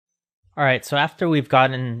All right, so after we've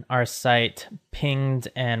gotten our site pinged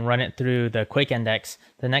and run it through the quick index,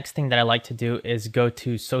 the next thing that I like to do is go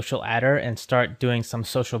to Social Adder and start doing some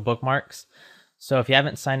social bookmarks. So if you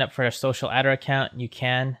haven't signed up for a Social Adder account, you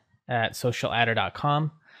can at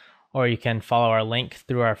socialadder.com, or you can follow our link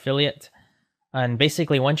through our affiliate. And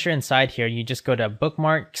basically, once you're inside here, you just go to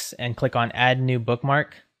Bookmarks and click on Add New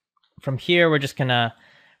Bookmark. From here, we're just gonna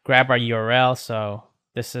grab our URL. So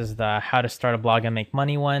this is the How to Start a Blog and Make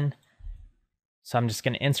Money one. So I'm just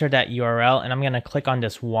going to insert that URL and I'm going to click on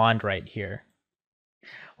this wand right here.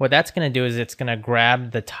 What that's going to do is it's going to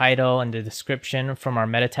grab the title and the description from our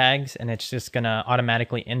meta tags, and it's just going to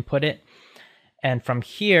automatically input it. And from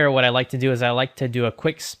here, what I like to do is I like to do a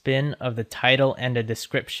quick spin of the title and the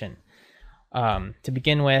description. To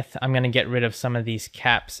begin with, I'm going to get rid of some of these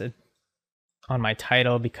caps on my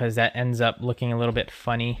title because that ends up looking a little bit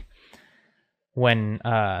funny when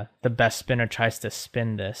the best spinner tries to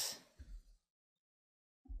spin this.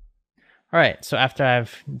 All right, so after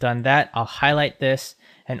I've done that, I'll highlight this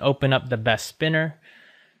and open up the best spinner,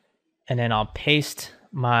 and then I'll paste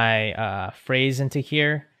my phrase into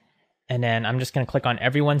here, and then I'm just gonna click on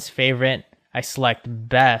everyone's favorite. I select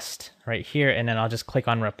best right here, and then I'll just click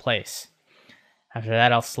on replace. After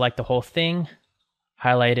that, I'll select the whole thing,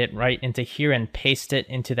 highlight it right into here, and paste it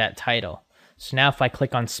into that title. So now if I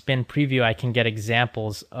click on spin preview, I can get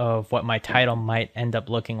examples of what my title might end up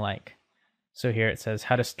looking like. So here it says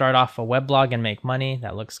how to start off a weblog and make money.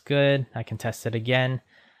 That looks good. I can test it again.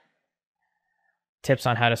 Tips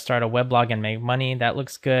on how to start a weblog and make money. That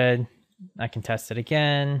looks good. I can test it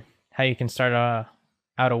again. How you can start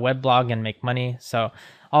out a weblog and make money. So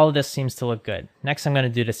all of this seems to look good. Next, I'm going to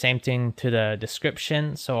do the same thing to the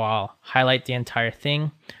description. So I'll highlight the entire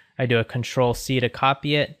thing. I do a Control-C to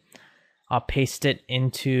copy it. I'll paste it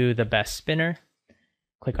into the best spinner.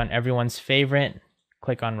 Click on everyone's favorite.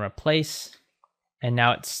 Click on replace. And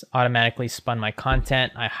now it's automatically spun my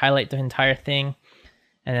content. I highlight the entire thing,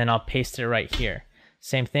 and then I'll paste it right here.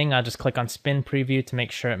 Same thing, I'll just click on spin preview to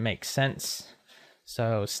make sure it makes sense.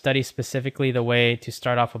 So study specifically the way to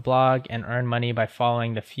start off a blog and earn money by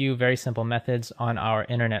following the few very simple methods on our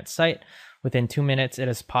internet site. Within 2 minutes, it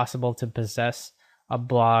is possible to possess a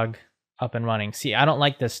blog up and running. See, I don't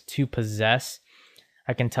like this to possess.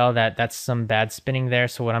 I can tell that that's some bad spinning there.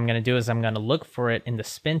 So what I'm going to do is I'm going to look for it in the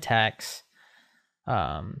syntax.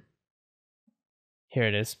 Here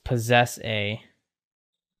it is, possess a,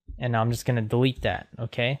 and I'm just going to delete that.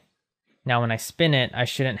 Okay. Now when I spin it, I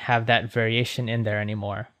shouldn't have that variation in there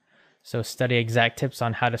anymore. So study exact tips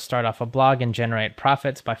on how to start off a blog and generate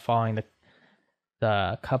profits by following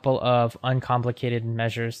the couple of uncomplicated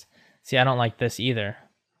measures. See, I don't like this either.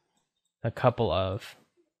 A couple of.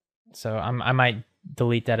 So I might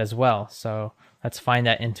delete that as well. So let's find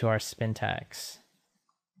that into our spin tags.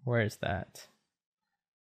 Where is that?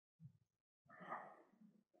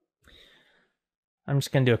 I'm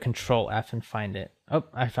just going to do a Control F and find it. Oh,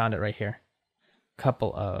 I found it right here.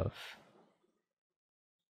 Couple of.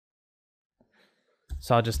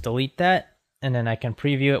 So I'll just delete that, and then I can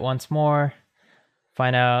preview it once more.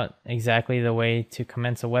 Find out exactly the way to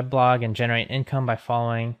commence a weblog and generate income by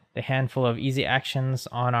following the handful of easy actions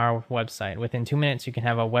on our website. Within 2 minutes, you can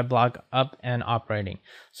have a weblog up and operating.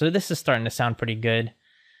 So this is starting to sound pretty good.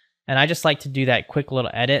 And I just like to do that quick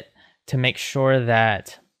little edit to make sure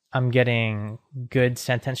that I'm getting good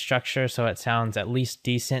sentence structure so it sounds at least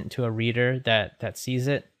decent to a reader that sees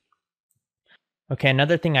it. Okay,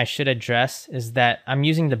 another thing I should address is that I'm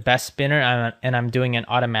using the best spinner and I'm doing an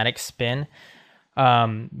automatic spin.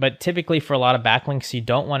 But typically for a lot of backlinks, you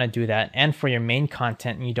don't want to do that. And for your main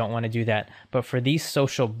content, you don't want to do that. But for these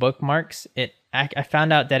social bookmarks, I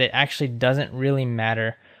found out that it actually doesn't really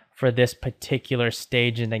matter for this particular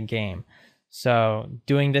stage in the game. So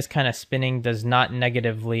doing this kind of spinning does not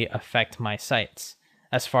negatively affect my sites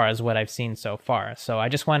as far as what I've seen so far. So I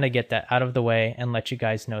just wanted to get that out of the way and let you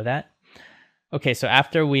guys know that. Okay, so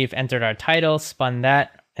after we've entered our title, spun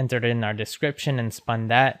that, entered in our description and spun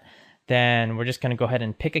that, then we're just going to go ahead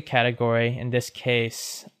and pick a category. In this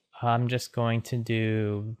case, I'm just going to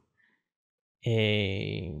do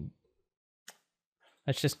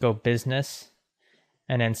let's just go business.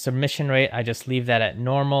 And then submission rate, I just leave that at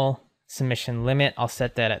normal. Submission limit, I'll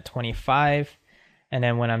set that at 25. And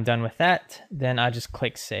then when I'm done with that, then I just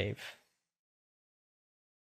click save.